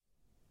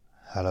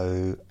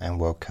Hello and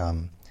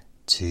welcome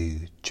to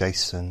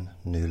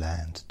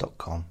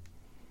jasonnewland.com.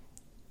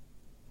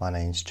 My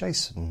name's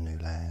Jason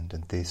Newland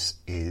and this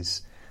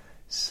is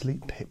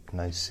Sleep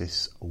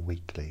Hypnosis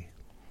Weekly.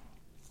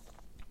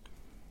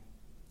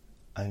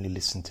 Only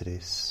listen to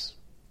this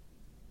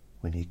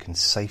when you can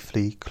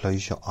safely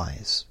close your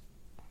eyes.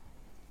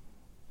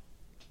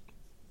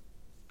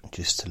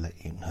 Just to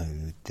let you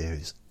know, there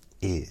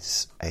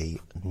is a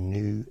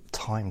new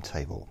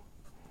timetable.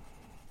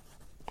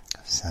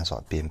 Sounds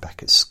like being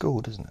back at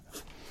school, doesn't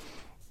it?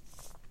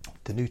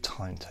 The new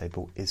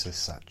timetable is as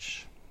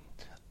such.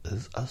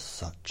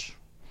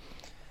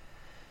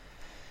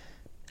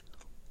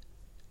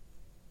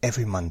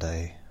 Every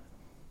Monday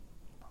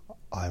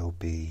I will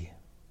be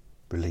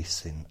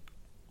releasing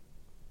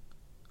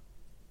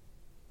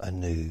a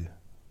new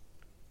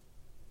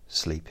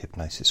Sleep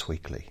Hypnosis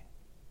Weekly.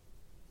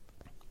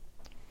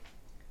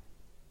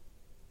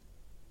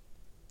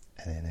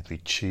 And then every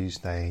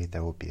Tuesday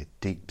there will be a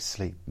deep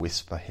sleep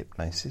whisper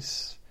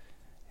hypnosis.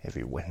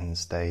 Every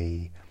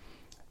Wednesday,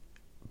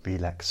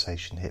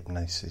 relaxation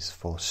hypnosis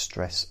for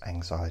stress,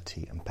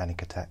 anxiety and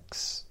panic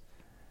attacks.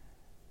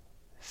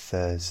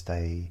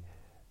 Thursday,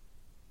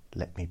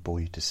 let me bore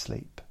you to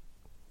sleep.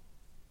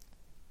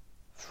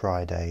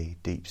 Friday,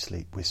 deep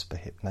sleep whisper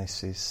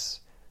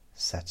hypnosis.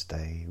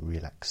 Saturday,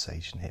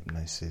 relaxation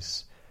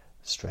hypnosis,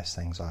 stress,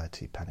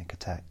 anxiety, panic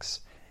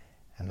attacks.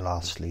 And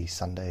lastly,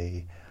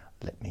 Sunday,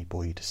 let me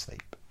bore you to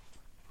sleep.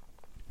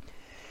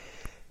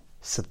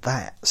 So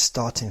that,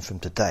 starting from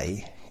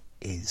today,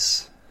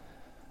 is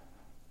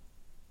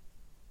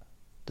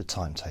the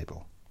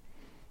timetable.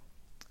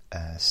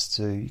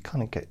 So you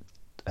kind of get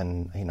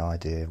an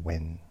idea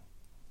when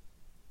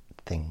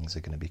things are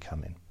going to be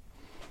coming.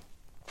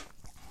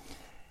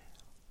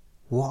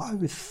 What I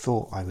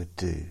thought I would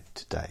do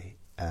today,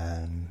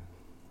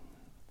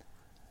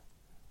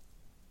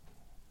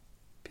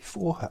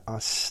 before I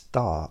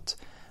start,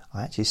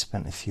 I actually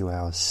spent a few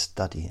hours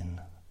studying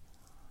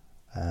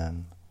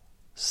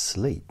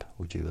sleep,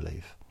 would you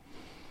believe?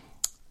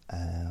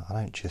 I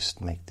don't just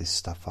make this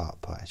stuff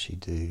up, I actually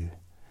do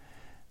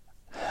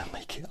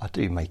make it. I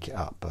do make it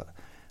up, but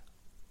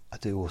I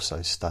do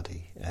also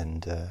study,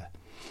 and a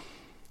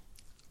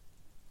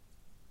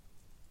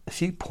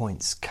few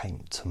points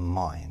came to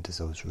mind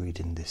as I was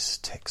reading this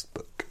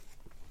textbook.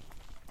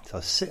 So I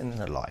was sitting in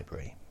the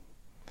library,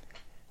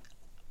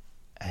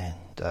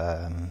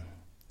 and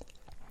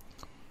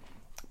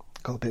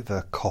got a bit of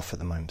a cough at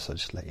the moment, so I'll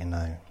just let you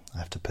know. I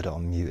have to put it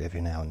on mute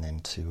every now and then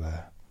to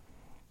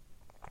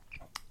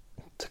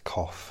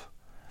cough.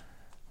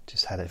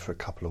 Just had it for a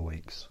couple of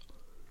weeks.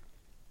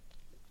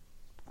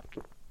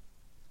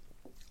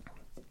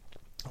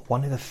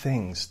 One of the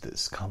things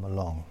that's come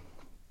along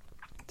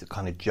that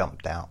kind of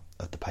jumped out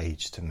of the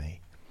page to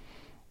me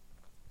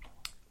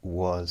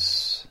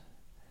was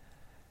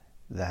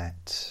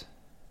that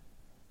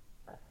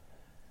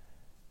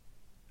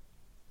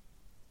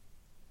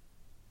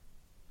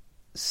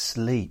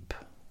sleep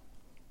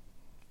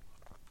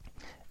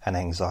and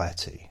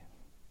anxiety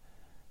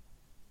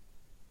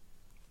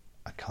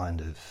are kind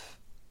of,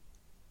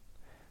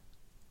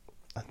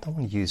 I don't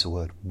want to use the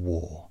word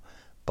war,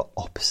 but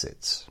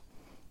opposites.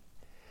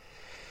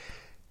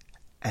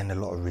 And a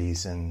lot of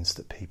reasons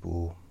that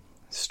people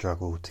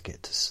struggle to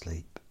get to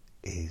sleep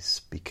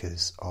is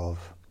because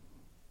of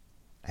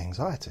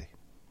anxiety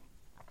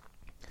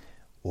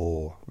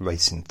or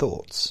racing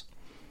thoughts.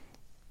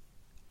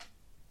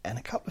 And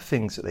a couple of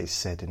things that they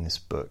said in this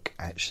book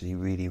actually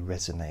really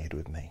resonated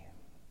with me.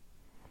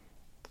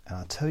 And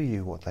I'll tell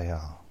you what they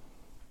are.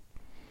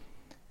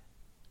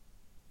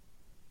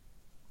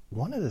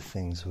 One of the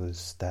things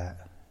was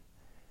that,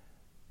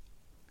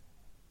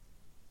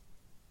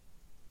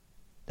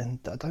 and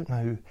I don't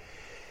know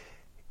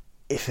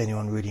if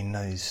anyone really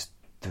knows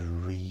the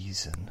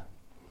reason,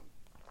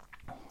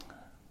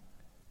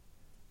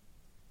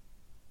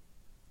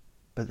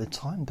 but the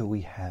time that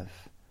we have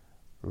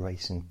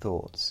racing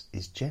thoughts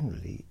is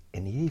generally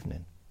in the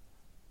evening.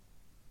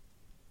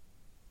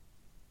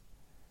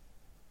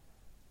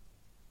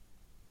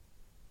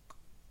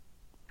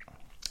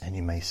 And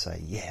you may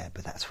say, yeah,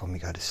 but that's when we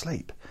go to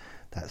sleep.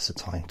 That's the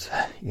time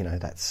to,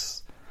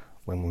 that's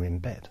when we're in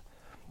bed.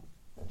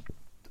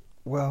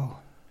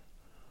 Well,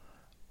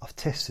 I've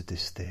tested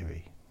this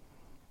theory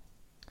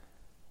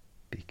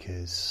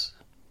because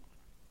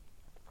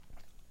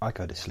I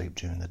go to sleep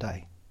during the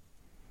day.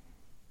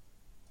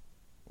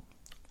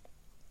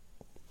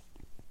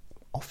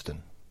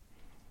 Often,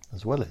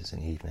 as well as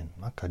in the evening.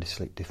 I go to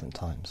sleep different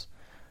times.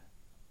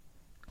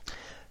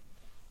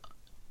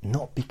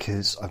 Not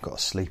because I've got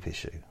a sleep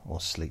issue or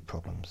sleep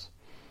problems.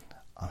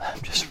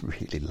 I'm just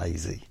really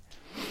lazy,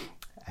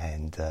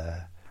 and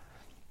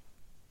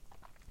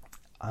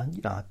I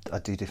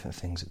do different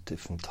things at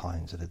different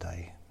times of the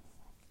day,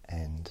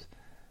 and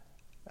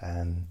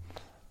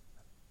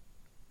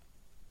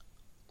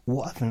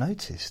what I've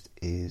noticed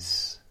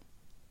is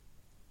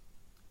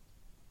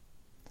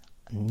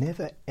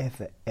never,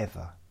 ever,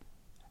 ever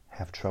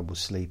have trouble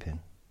sleeping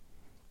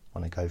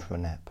when I go for a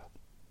nap.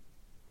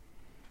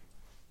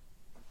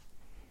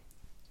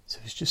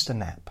 it was just a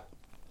nap.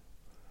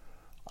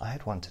 I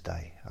had one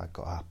today. I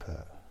got up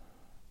at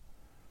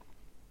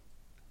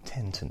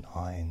 10 to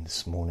 9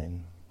 this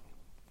morning,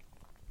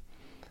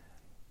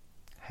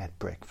 had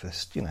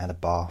breakfast, had a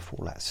bath,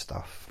 all that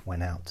stuff,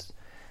 went out,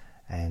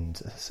 and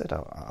as I said,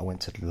 I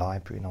went to the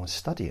library and I was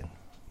studying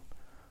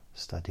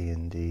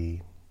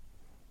the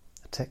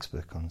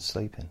textbook on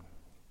sleeping.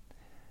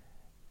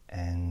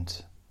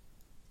 And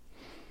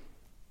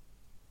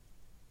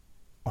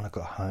when I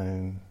got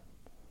home,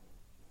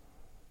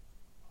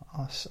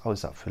 I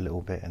was up for a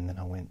little bit, and then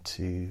I went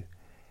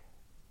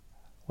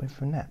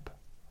for a nap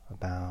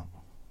about,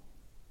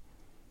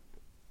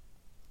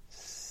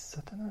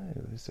 I don't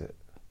know, was it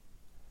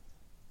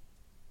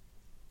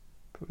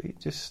probably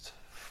just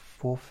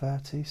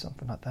 4:30,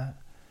 something like that.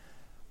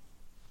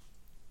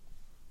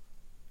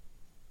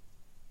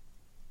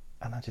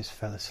 And I just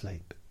fell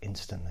asleep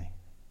instantly.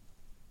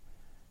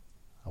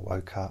 I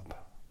woke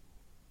up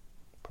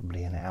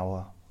probably an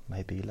hour,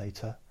 maybe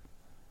later.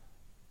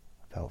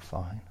 I felt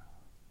fine.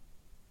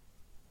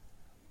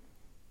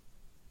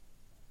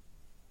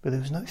 But there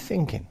was no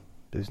thinking.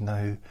 There was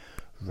no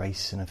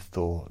racing of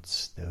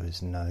thoughts. There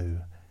was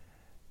no...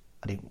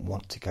 I didn't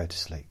want to go to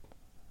sleep.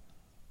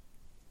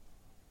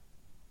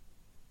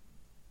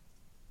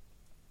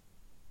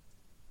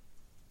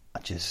 I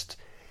just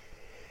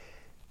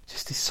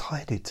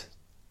decided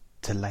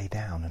to lay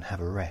down and have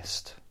a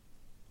rest.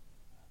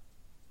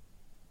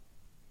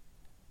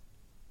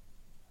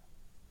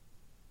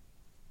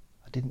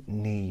 I didn't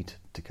need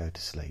to go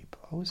to sleep.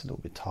 I was a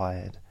little bit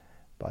tired,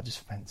 but I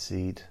just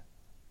fancied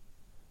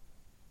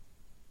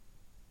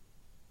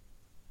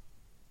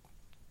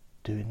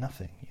doing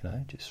nothing,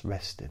 just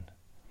resting.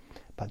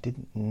 But I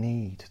didn't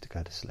need to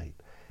go to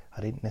sleep.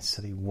 I didn't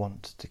necessarily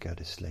want to go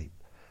to sleep.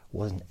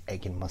 Wasn't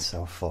egging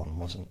myself on,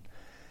 wasn't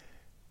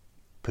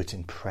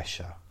putting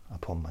pressure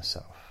upon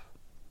myself.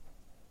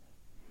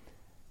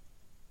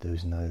 There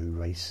was no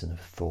racing of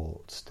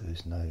thoughts. There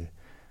was no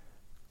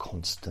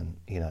constant,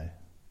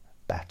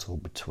 battle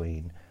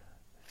between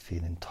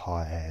feeling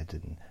tired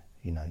and,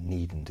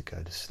 needing to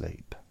go to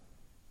sleep.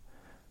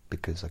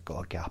 Because I've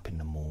got to get up in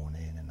the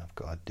morning and I've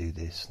got to do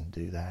this and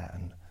do that.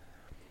 And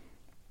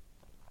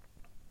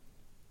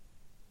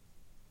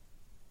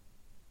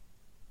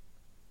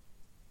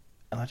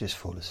I just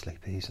fall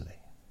asleep easily.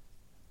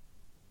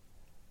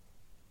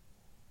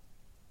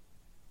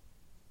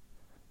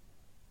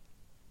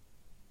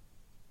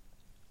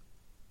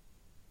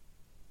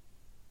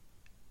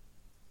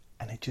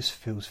 And it just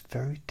feels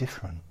very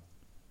different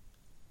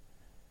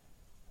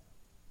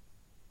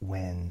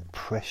when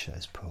pressure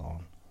is put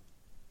on.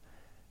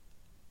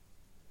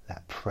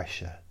 That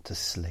pressure to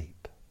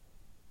sleep.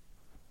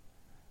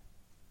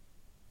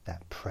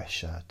 That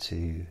pressure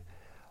to,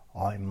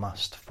 I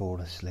must fall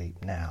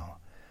asleep now.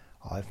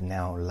 I'm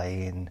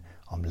laying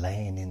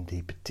in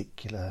the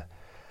particular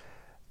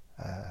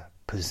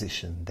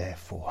position,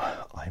 therefore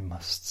I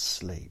must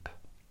sleep.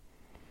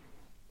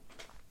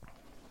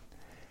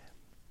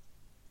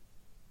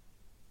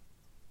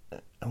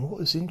 And what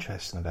was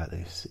interesting about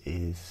this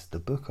is the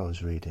book I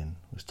was reading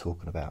was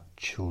talking about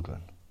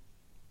children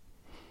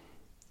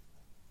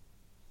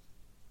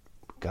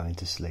going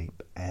to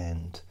sleep,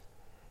 and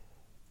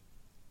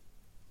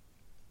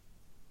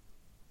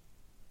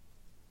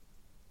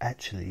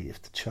actually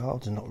if the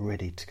child's not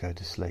ready to go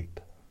to sleep,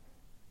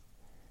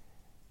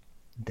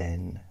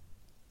 then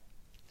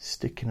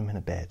sticking them in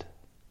a bed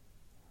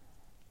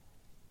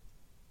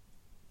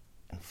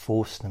and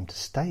forcing them to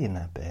stay in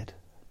that bed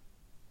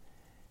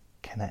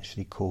can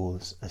actually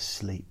cause a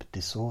sleep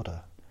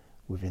disorder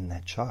within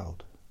that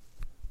child,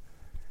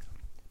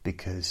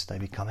 because they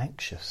become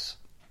anxious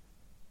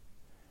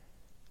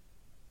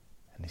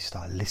and they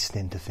start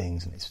listening to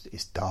things, and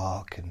it's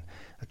dark, and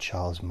a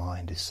child's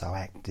mind is so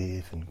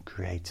active and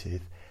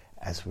creative,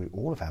 as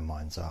all of our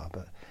minds are,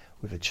 but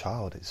with a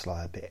child it's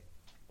like a bit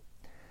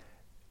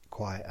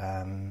quite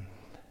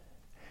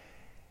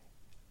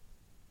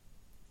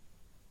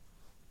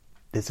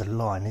there's a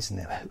line, isn't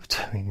there,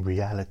 between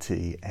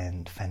reality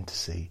and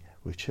fantasy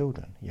with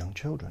children, young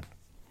children.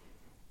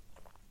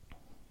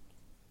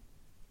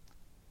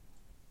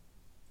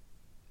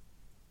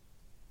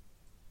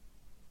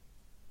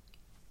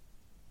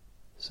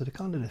 So the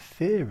kind of the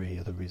theory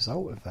or the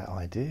result of that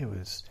idea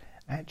was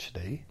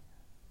actually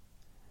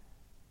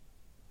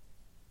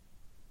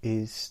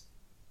is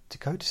to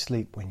go to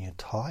sleep when you're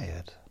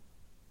tired.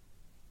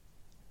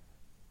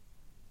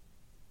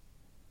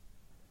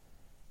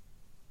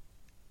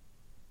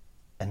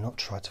 And not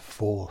try to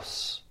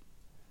force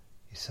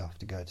yourself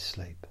to go to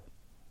sleep.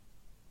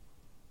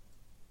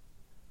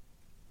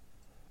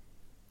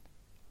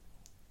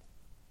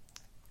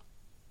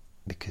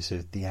 Because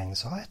of the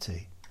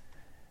anxiety.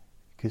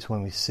 Because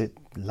when we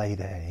lay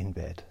there in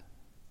bed,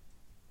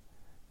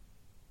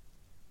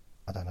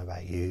 I don't know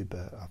about you,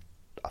 but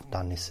I've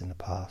done this in the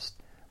past,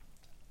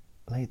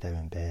 laid there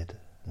in bed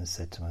and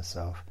said to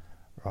myself,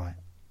 right,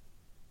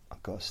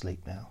 I've got to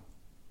sleep now.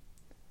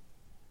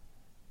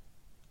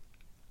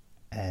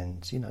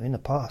 And, in the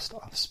past,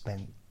 I've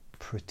spent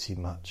pretty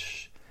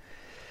much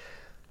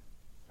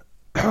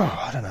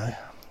I don't know,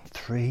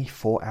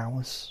 3-4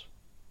 hours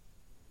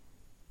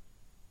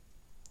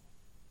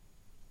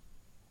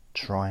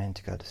trying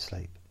to go to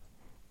sleep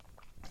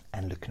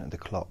and looking at the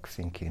clock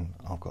thinking,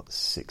 I've got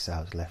 6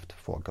 hours left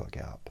before I've got to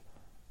get up.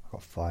 I've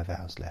got 5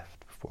 hours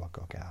left before I've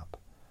got to get up.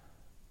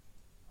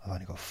 I've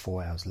only got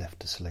 4 hours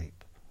left to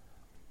sleep.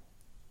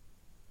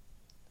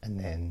 And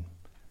then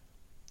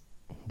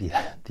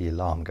the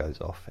alarm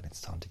goes off and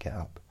it's time to get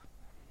up.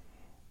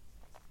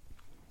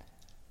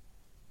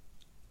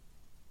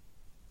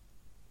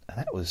 And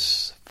that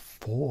was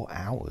 4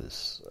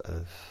 hours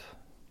of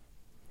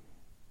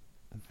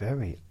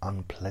very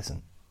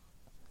unpleasant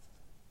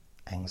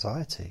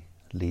anxiety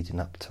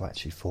leading up to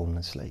actually falling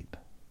asleep.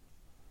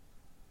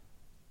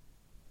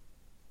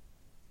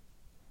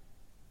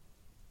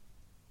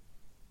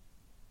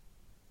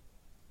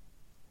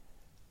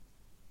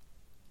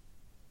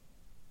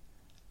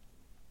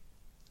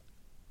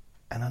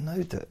 And I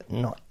know that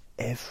not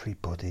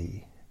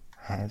everybody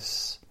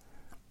has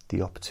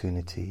the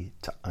opportunity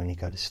to only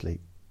go to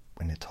sleep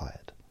when they're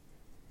tired.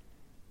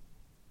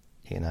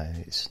 You know,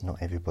 it's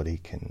not everybody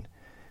can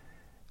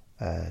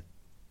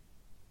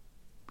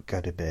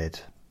go to bed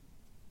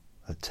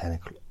at 10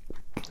 o'clock.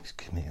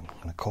 Excuse me, I'm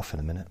going to cough in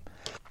a minute.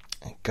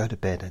 Go to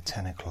bed at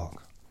 10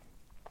 o'clock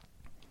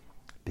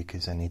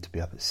because they need to be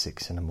up at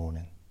 6 in the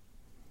morning.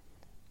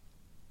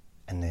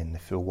 And then they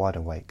feel wide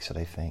awake, so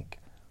they think,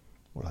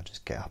 well, I'll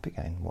just get up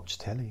again, watch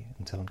telly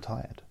until I'm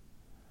tired,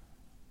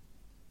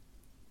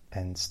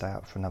 and stay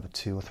up for another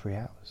 2 or 3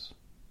 hours.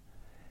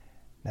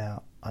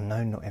 Now, I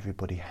know not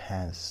everybody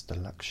has the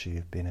luxury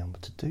of being able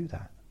to do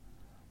that,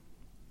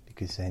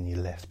 because then you're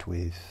left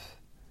with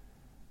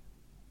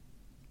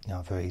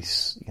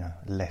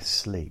less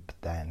sleep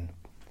than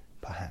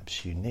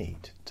perhaps you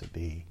need to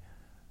be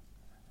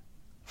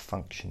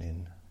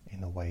functioning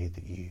in a way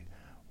that you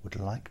would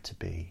like to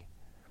be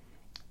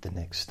the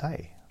next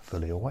day,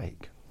 fully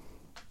awake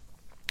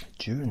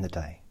during the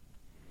day.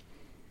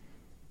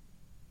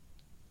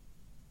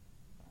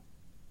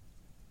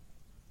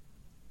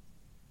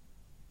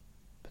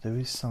 But there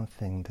is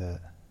something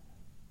that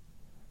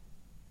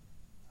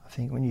I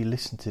think when you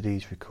listen to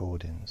these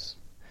recordings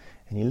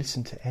and you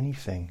listen to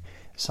anything,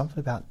 something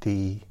about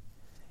the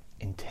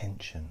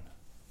intention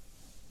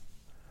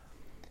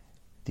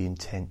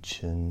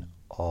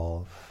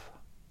of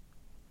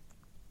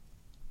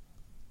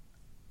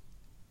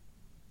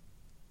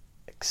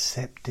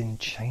accepting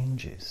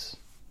changes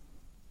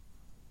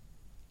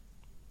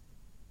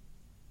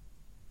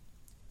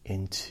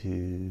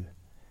into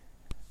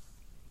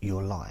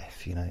your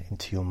life,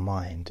 into your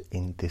mind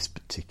in this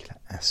particular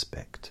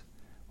aspect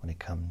when it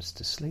comes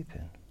to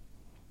sleeping.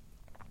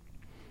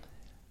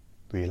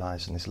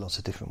 Realising there's lots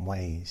of different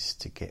ways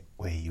to get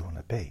where you want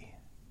to be.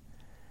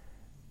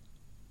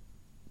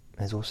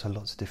 There's also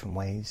lots of different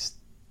ways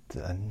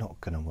that are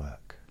not going to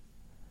work.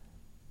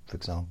 For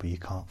example, you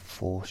can't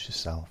force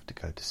yourself to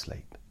go to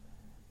sleep.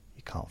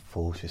 You can't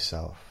force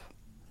yourself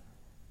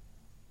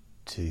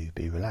to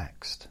be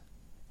relaxed.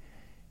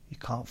 You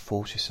can't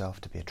force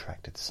yourself to be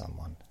attracted to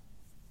someone.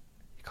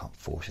 You can't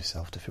force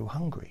yourself to feel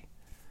hungry.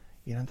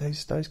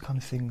 Those kind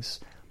of things,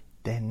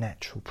 they're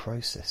natural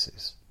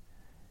processes.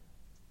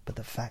 But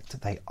the fact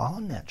that they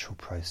are natural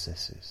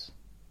processes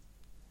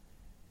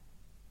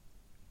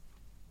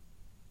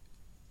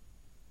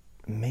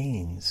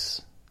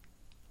means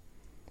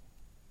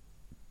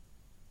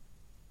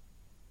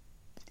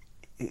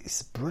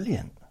it's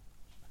brilliant.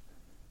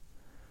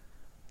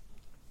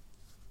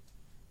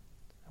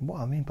 And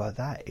what I mean by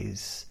that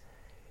is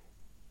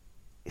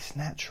it's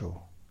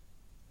natural.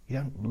 You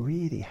don't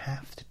really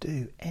have to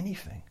do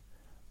anything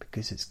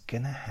because it's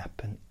going to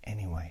happen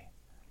anyway.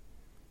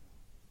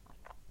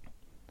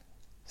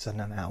 So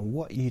no matter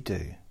what you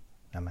do,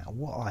 no matter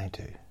what I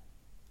do,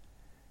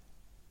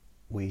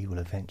 we will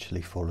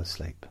eventually fall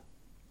asleep,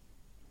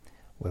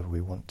 whether we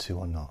want to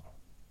or not.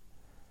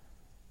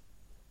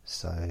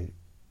 So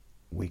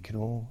we can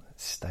all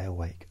stay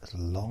awake as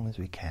long as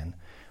we can.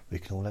 We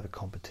can all have a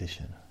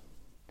competition.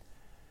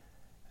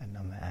 And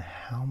no matter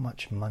how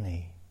much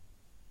money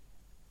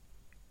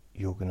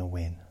you're going to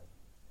win,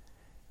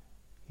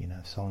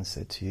 if someone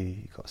said to you,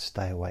 you've got to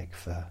stay awake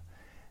for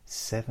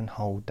 7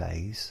 whole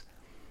days,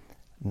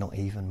 not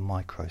even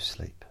micro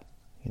sleep.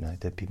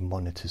 There'd be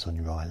monitors on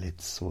your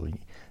eyelids so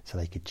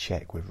they could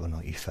check whether or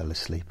not you fell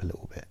asleep a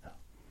little bit.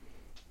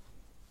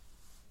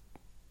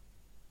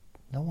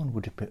 No one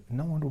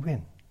would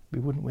win. We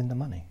wouldn't win the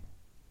money.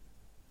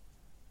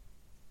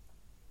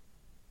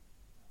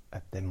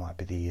 There might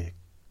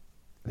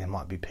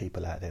be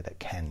people out there that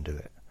can do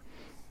it.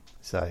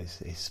 So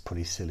it's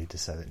pretty silly to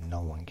say that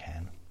no one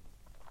can.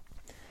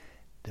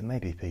 There may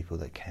be people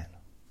that can.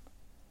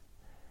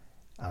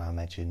 And I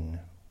imagine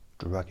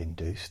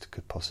drug-induced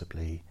could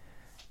possibly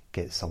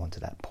get someone to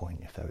that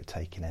point if they were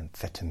taking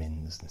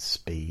amphetamines and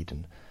speed,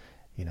 and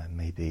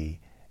maybe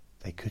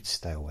they could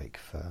stay awake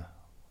for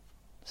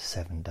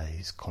 7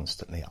 days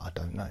constantly. I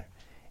don't know.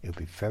 It would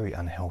be very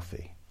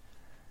unhealthy,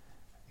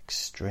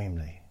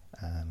 extremely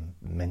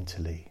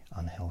mentally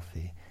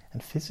unhealthy,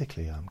 and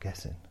physically, I'm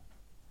guessing.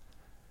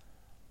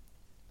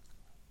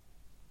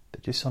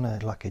 just on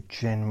like a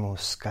general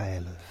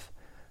scale of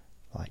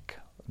like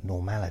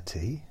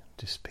normality,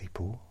 just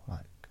people,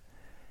 like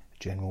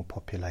general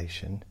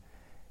population,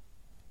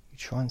 you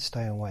try and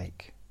stay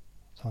awake.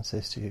 Someone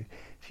says to you,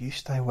 if you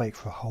stay awake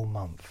for a whole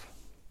month,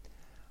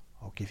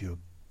 I'll give you $1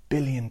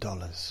 billion. You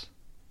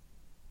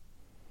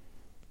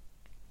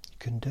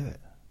couldn't do it.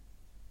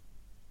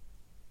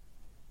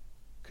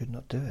 Could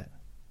not do it.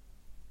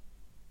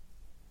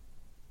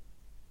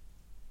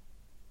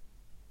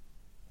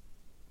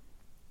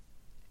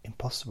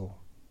 Impossible.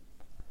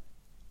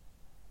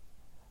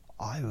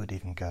 I would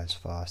even go as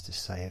far as to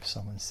say, if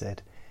someone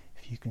said,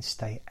 if you can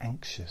stay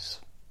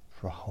anxious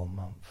for a whole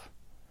month,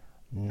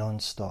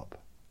 non-stop,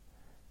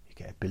 you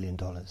get $1 billion.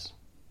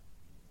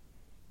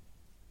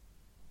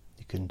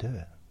 You couldn't do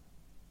it.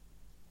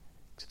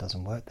 Because it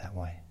doesn't work that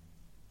way.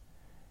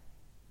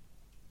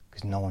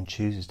 Because no one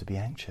chooses to be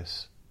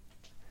anxious.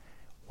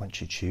 Once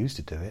you choose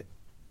to do it,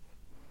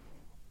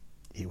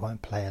 it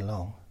won't play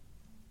along.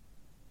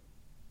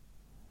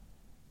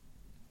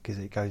 Because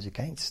it goes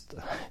against.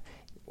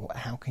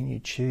 How can you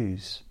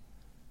choose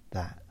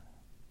that?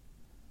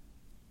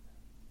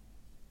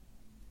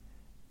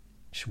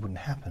 It wouldn't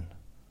happen.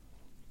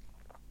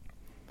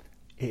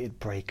 It'd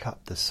break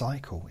up the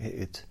cycle.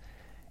 It'd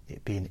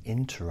be an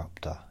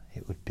interrupter.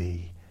 It would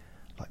be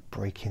like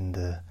breaking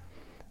the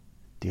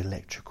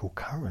electrical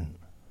current.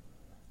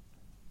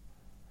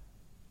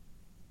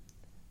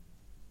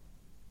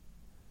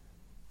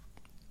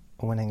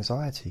 When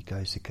anxiety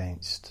goes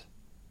against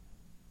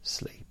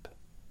sleep,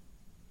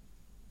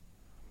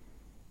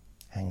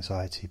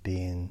 anxiety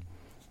being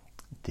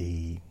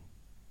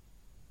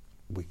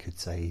we could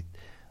say,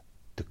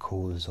 the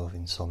cause of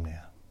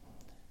insomnia.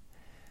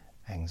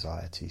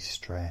 Anxiety,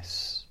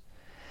 stress,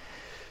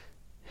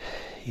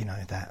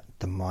 that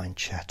the mind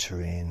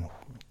chattering,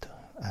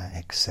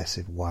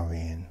 excessive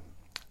worrying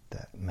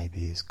that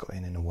maybe has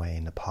gotten in the way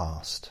in the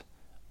past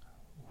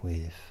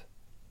with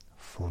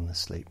falling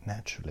asleep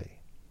naturally.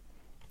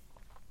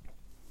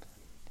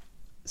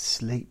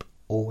 Sleep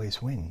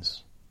always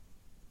wins.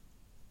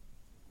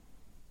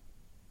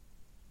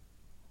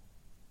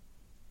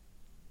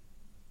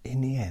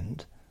 In the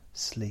end,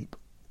 sleep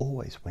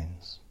always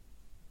wins.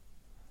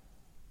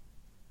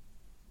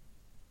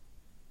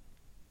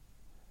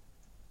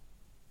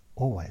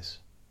 Always.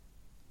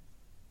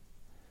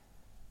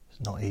 It's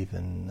not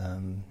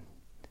even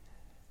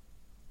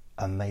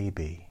a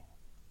maybe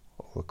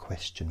or a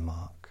question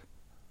mark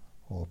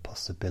or a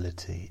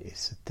possibility.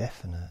 It's a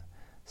definite.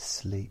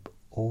 Sleep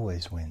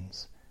always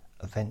wins.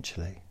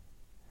 Eventually.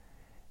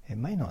 It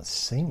may not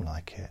seem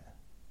like it.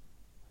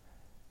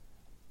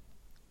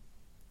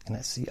 And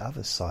that's the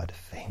other side of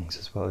things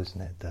as well, isn't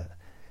it? That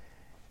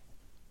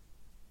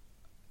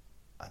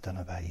I don't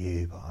know about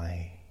you, but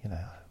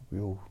we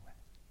all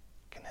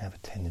can have a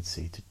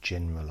tendency to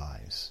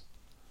generalize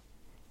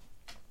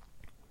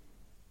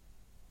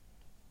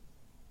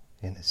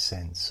in a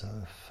sense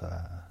of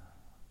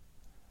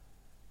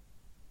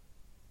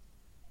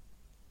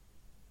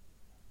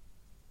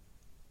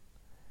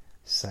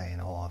saying,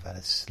 oh, I've had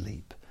a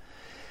sleep.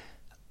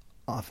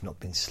 I've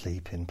not been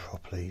sleeping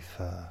properly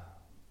for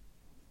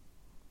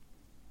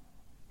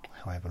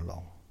however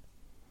long.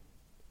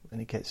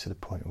 And it gets to the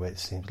point where it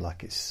seems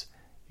like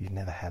you've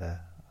never had a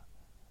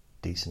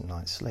decent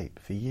night's sleep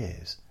for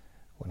years,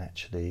 when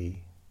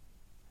actually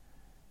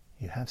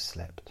you have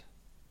slept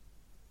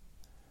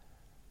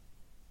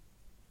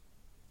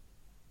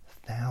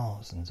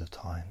thousands of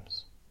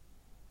times,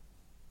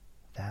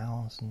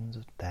 thousands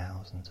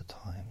of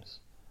times.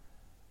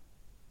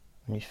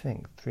 And you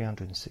think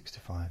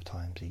 365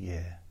 times a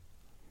year,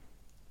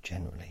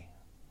 generally,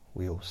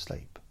 we all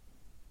sleep.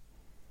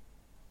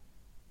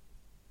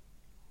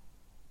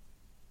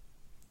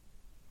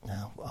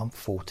 Now, I'm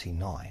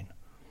 49,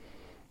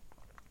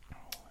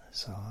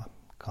 so I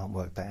can't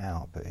work that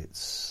out, but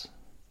it's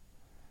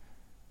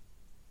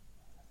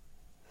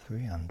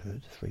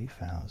 300,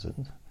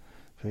 3,000,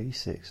 3,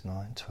 6,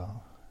 9, 12.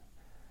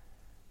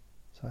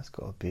 So that's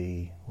got to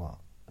be,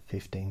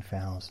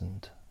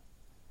 15,000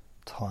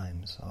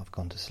 times I've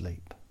gone to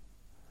sleep,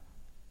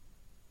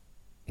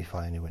 if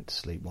I only went to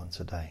sleep once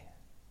a day.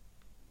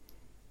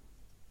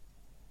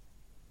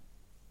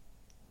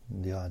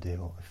 The idea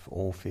of if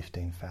all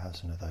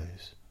 15,000 of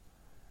those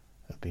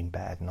have been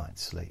bad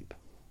night's sleep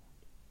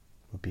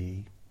would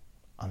be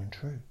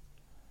untrue.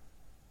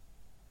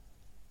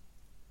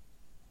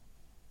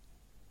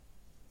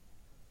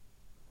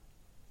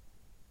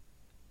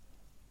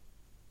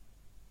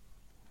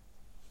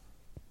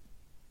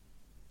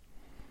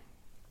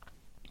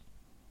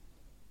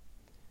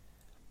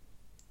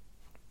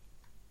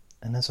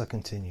 And as I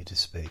continue to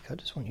speak, I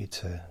just want you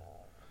to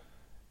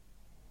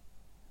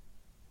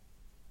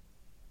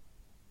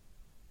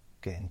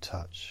get in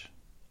touch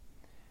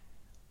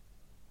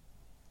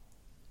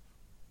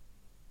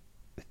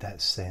with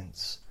that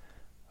sense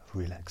of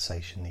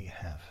relaxation that you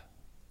have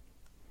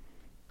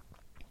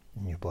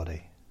in your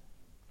body.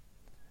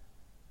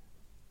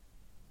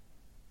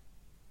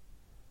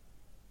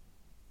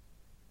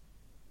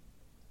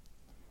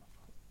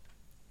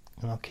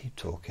 And I'll keep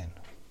talking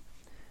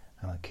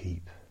And I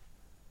keep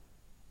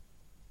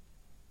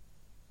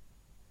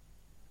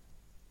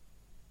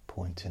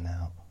pointing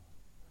out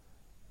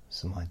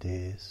some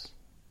ideas.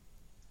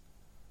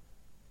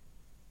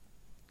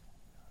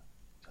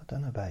 I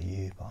don't know about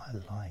you, but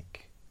I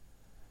like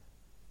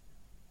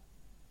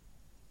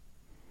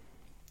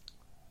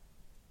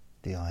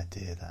the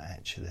idea that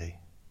actually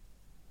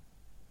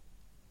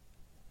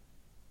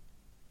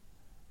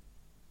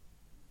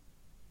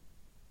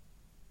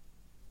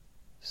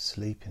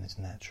sleeping is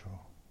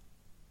natural.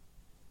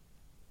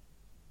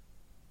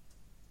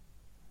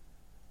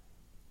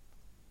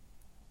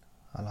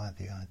 I like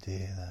the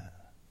idea that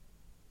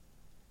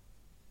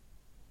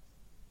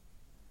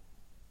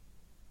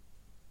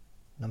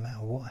no matter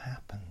what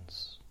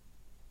happens,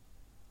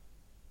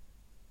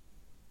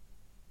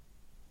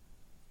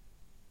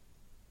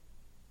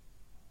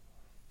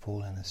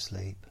 falling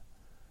asleep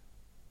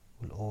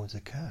will always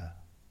occur.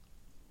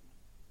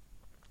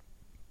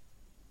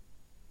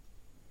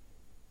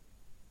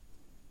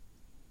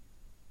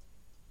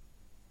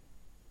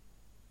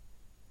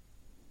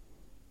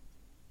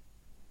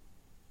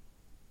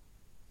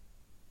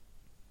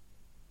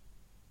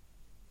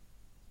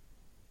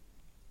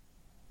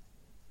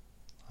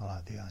 I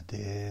like the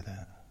idea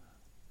that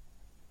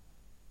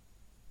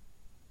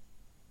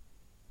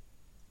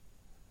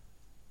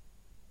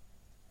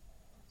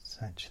it's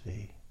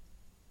actually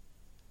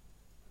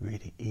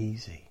really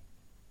easy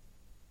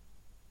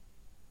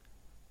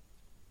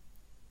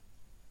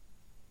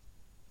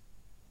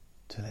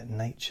to let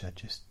nature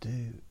just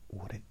do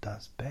what it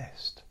does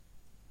best.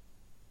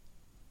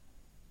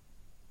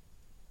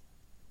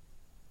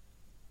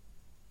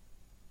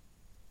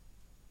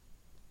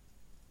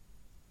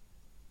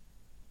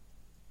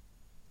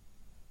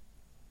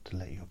 To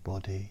let your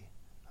body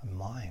and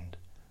mind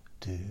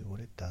do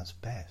what it does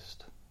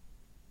best.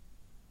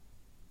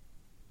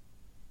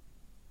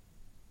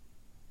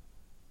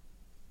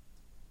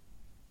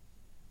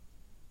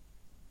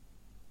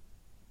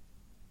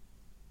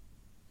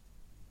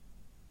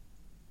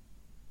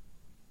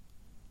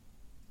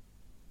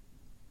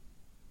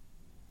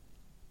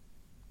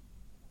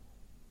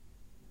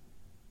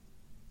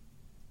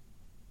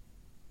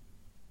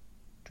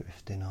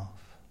 Drifting off.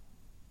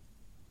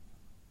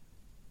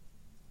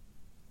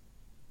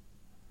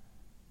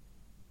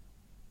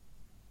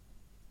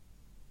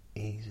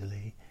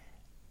 Easily,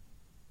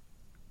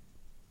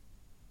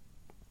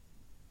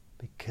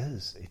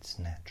 because it's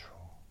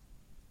natural.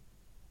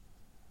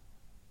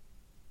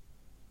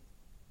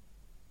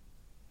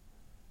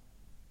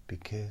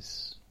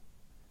 Because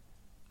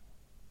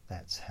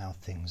that's how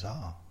things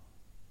are.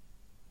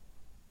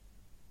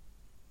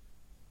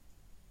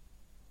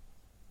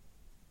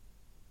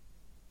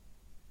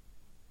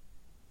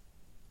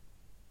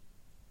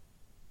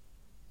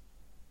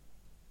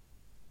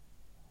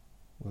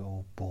 We're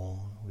all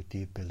born with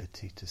the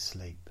ability to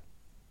sleep.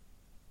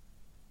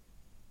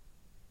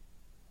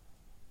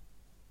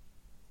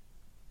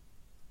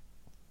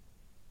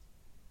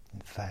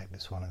 In fact,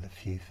 it's one of the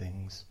few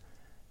things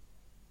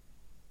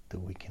that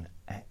we can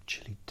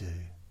actually do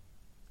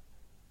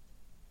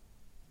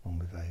when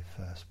we're very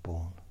first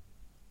born.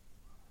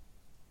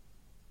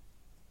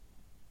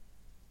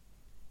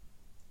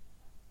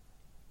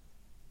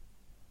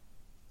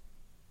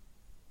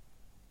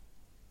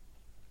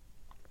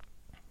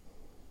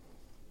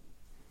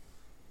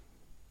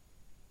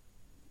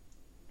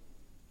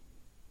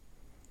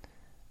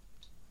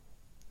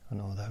 And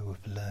although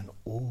we've learned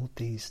all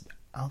these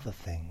other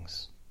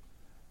things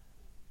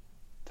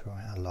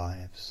throughout our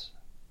lives,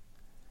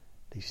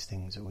 these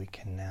things that we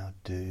can now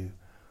do,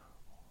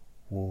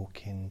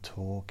 walking,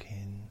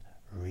 talking,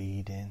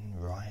 reading,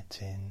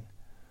 writing,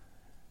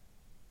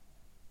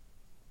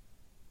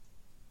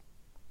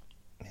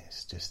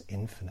 it's just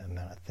infinite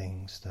amount of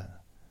things that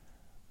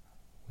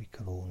we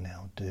could all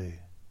now do,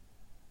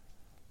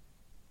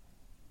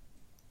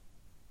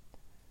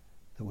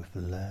 that we've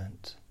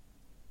learnt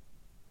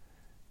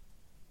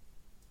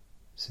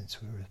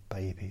since we were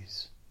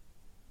babies.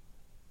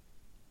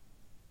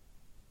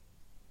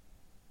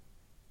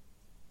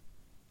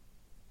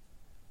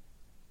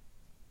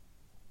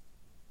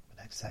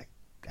 But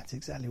that's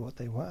exactly what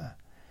they were.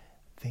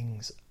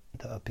 Things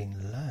that have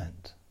been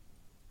learnt.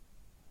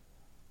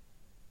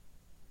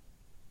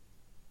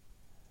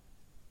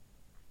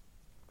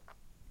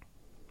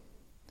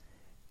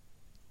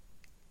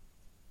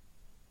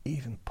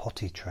 Even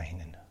potty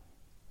training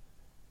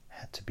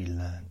had to be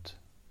learnt.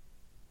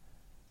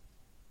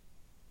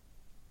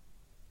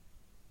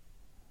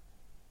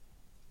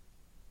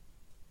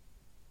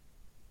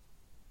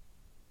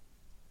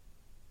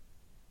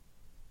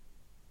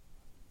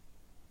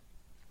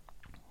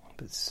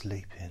 But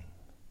sleeping,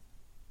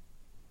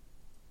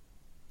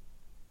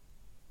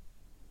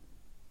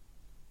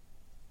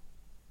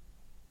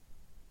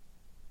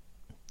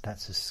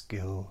 that's a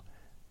skill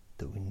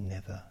that we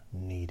never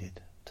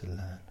needed to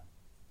learn.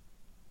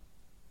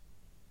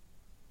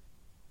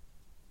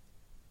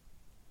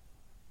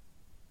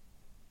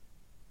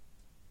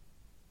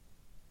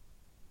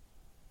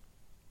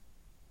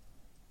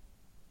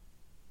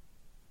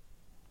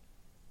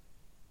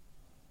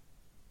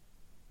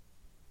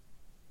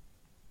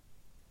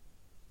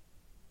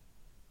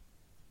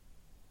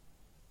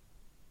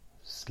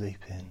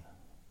 Sleeping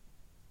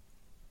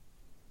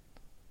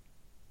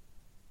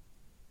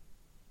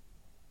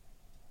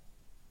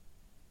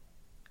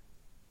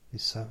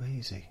is so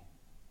easy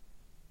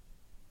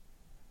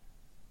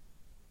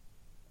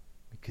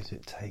because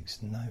it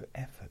takes no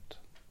effort.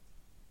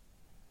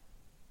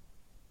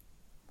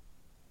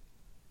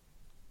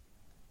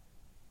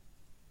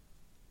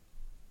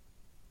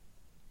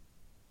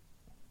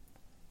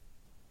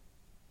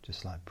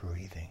 Just like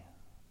breathing.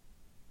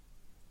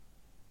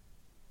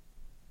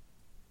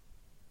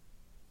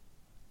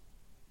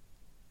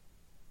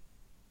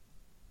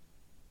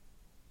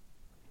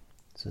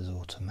 It's as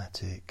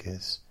automatic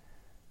as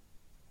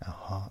our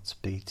hearts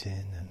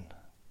beating and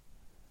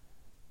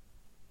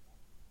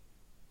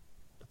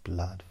the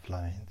blood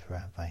flowing through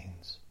our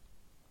veins.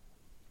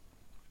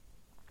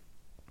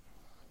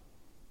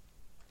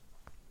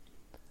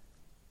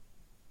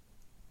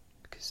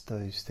 Because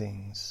those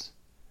things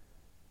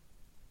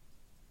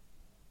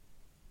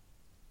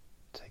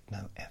take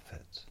no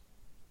effort.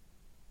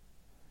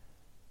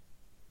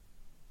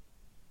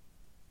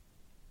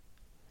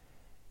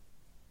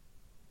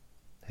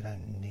 They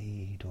don't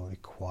need or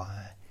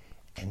require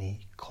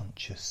any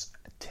conscious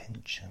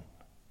attention.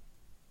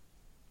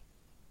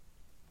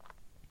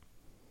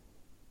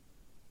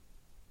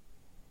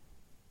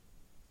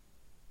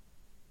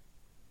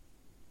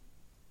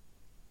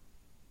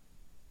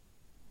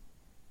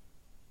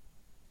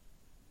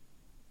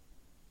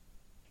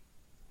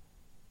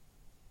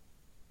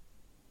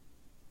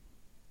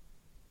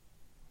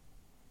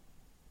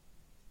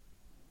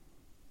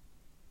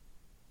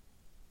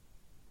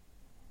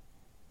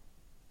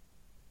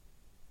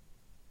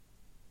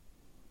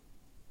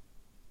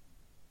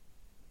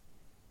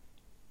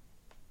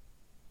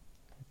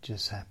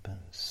 Just happens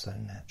so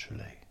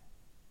naturally.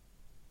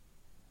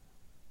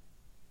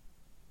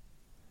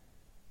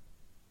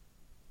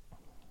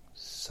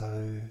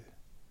 So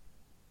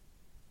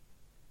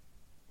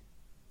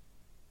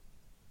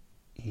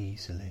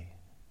easily.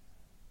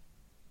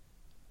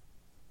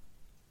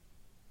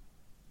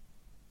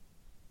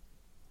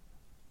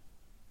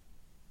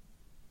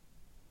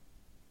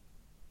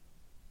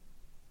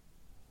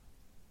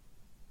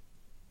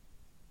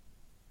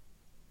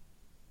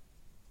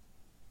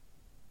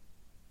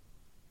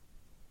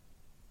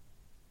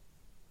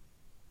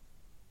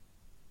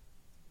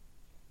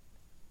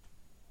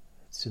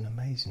 It's an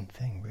amazing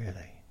thing,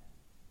 really.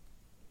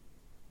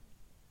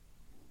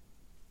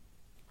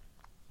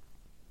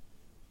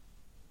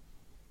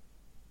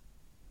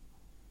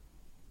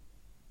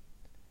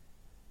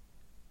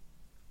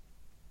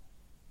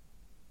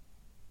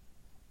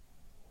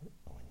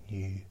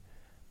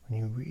 When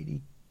you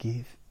really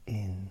give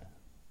in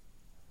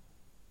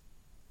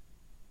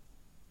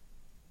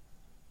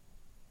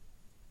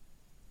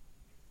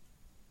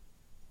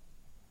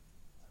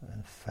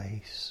and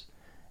face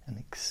and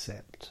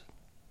accept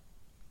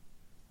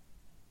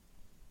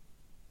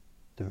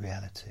the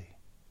reality.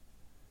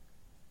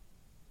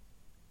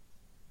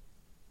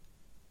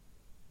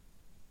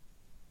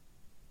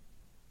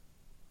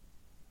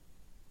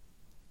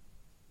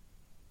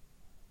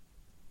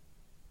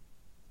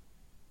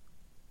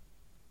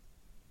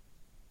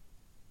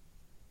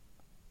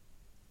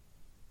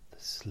 The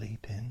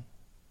sleeping,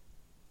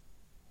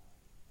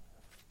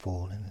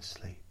 falling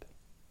asleep.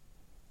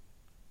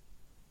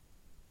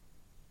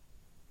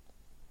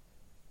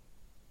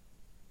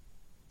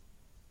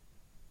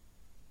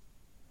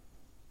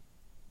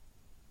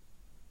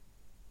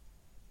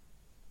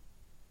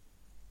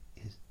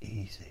 Is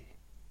easy.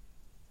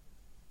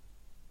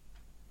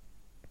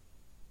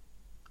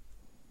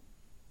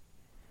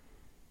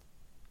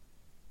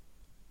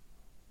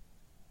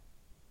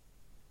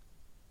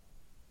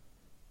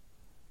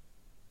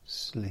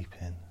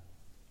 Sleeping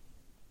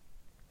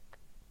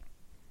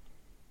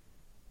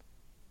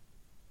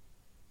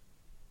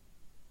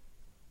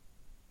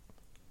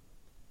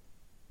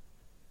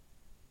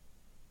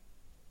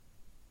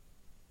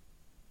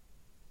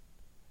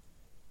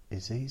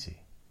is easy.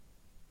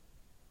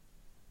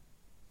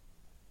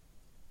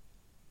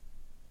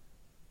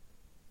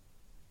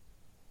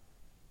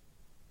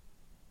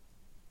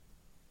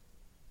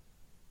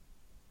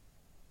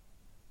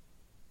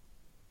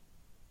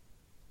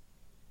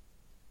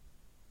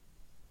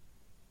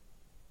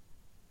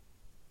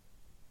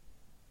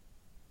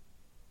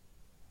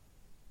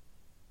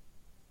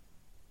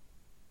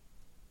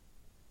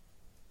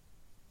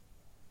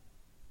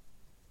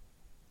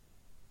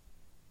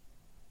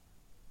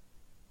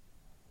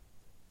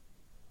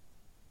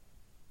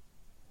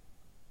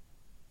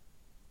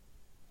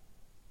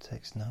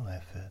 Takes no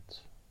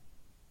effort,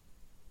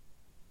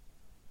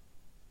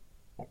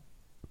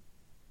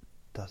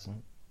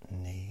 doesn't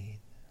need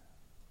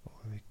or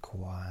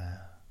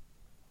require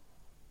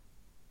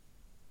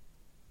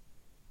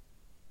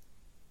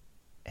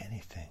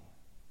anything.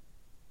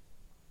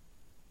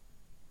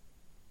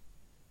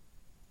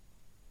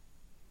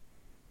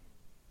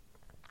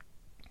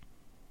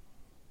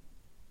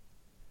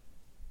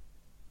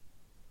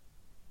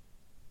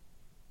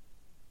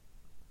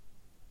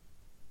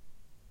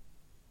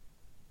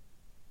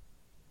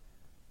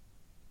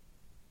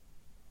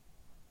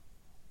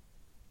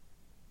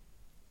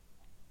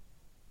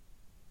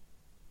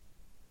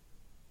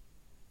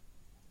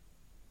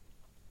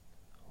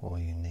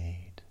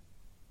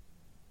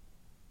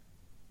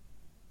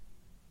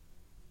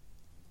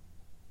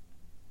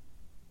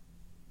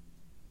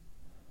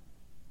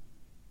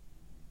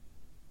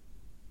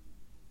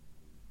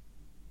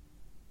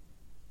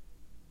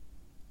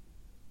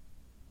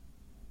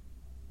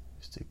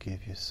 just to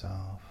give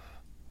yourself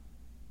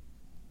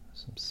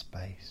some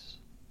space.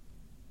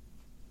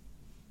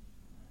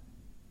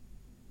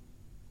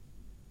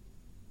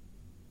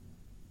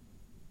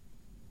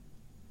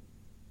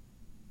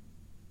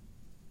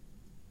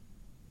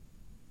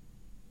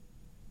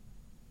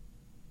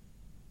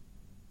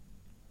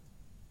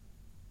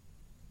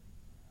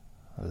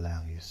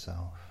 Allow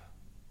yourself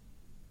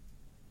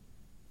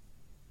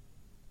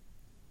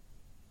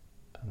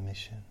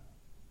permission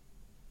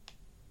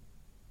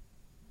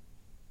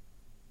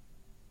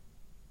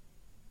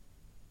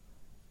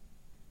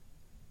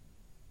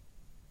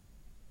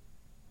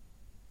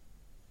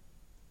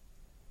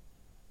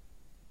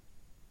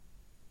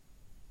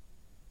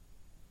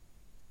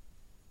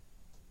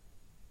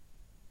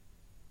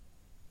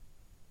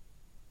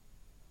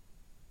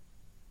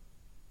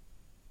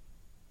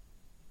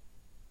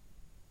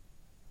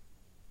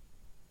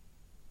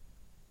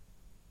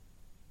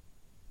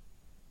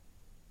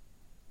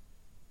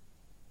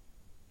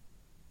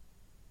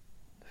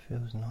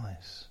feels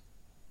nice.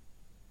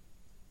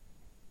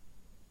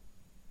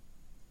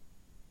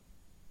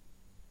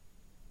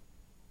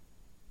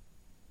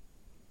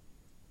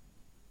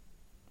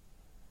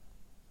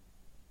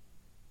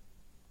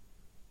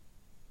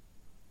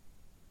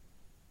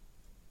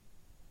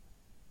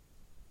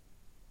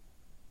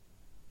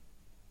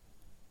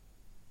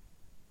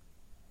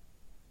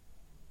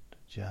 To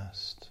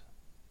just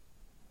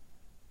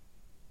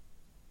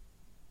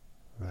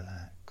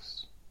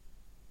relax.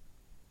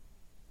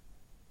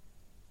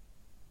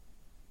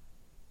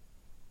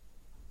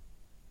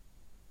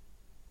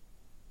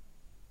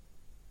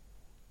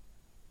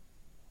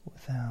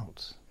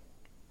 Without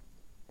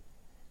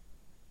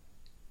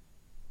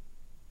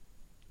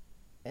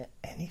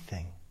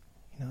anything,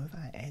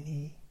 without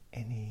any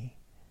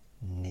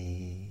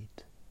need,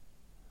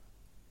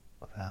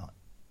 without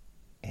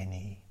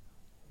any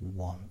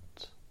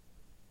want.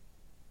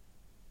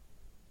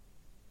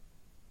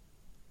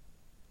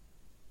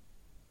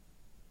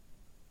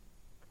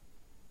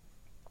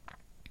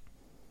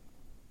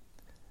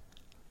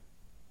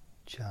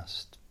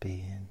 Just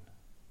being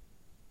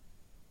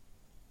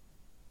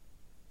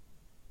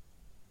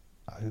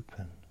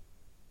open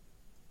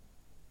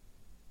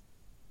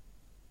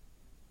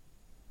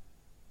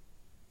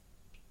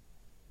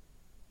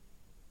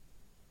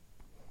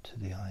to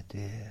the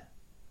idea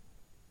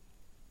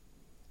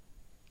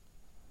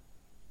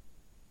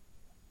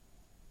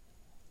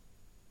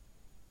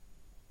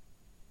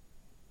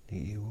that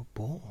you were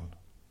born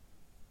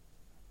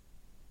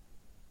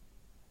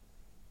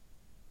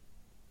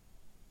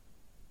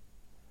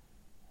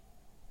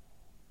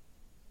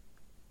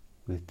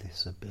with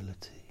this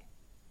ability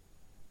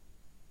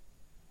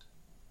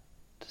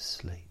to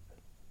sleep.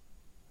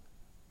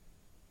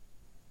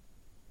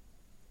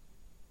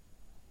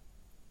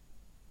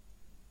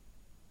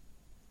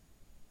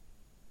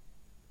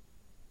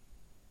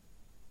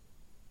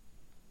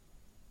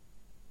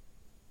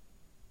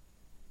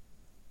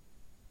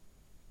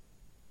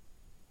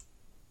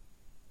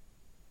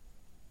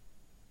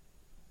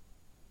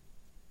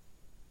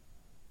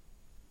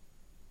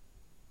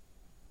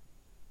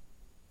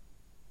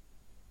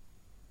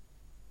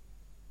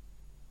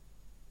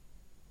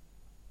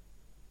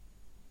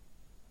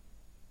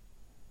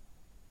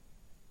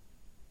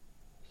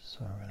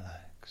 So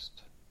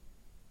relaxed.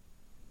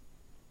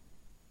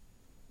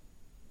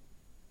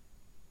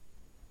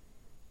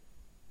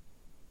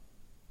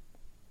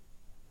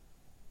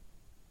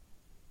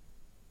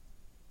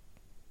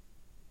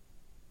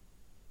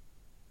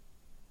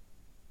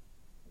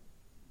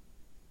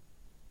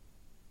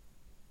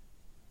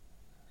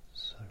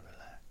 So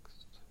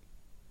relaxed.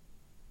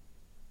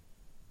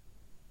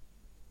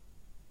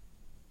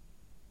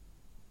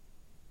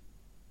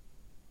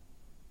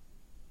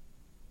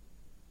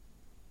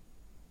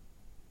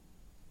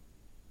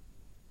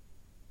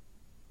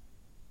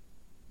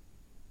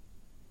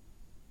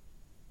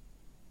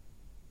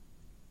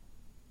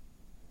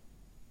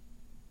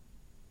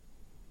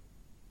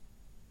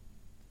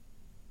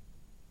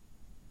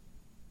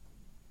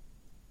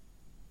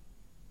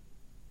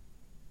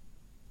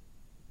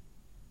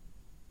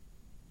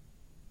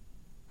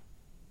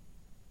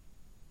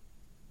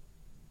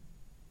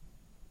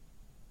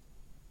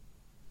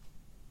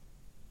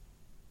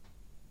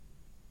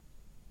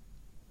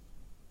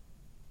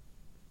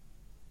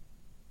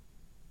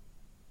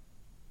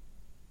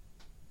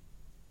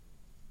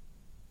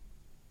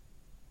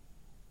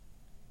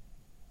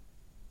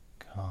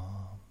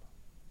 Calm.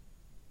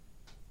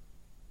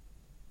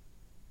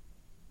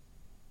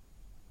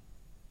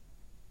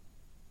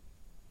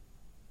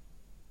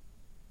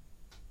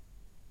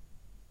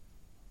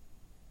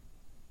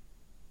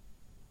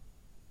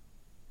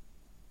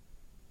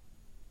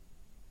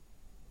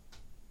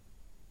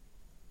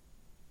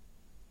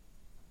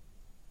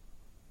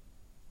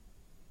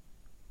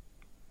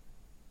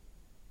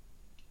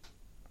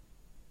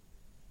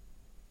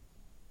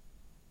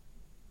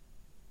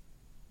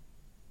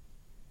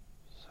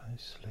 So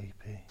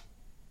sleepy.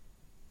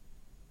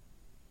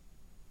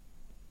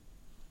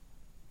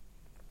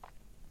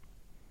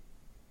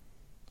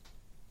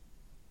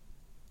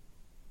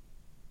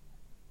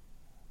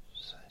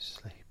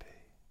 sleep.